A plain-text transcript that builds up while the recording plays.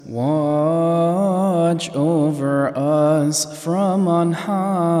Watch over us from on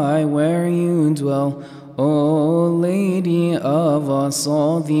high where you dwell, O Lady of us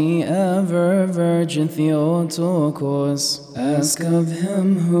all, the ever Virgin Theotokos. Ask of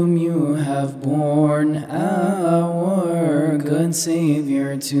him whom you have borne, our good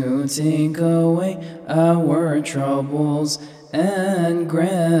Savior, to take away our troubles and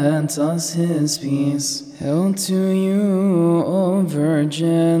grant us his peace. Hail to you, O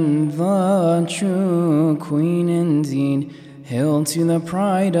Virgin, the true Queen indeed. Hail to the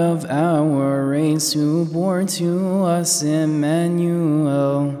pride of our race, who bore to us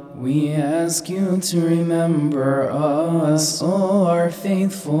Emmanuel. We ask you to remember us, O our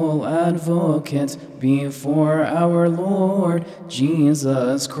faithful advocate, before our Lord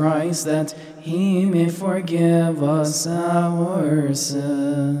Jesus Christ, that he may forgive us our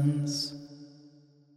sins.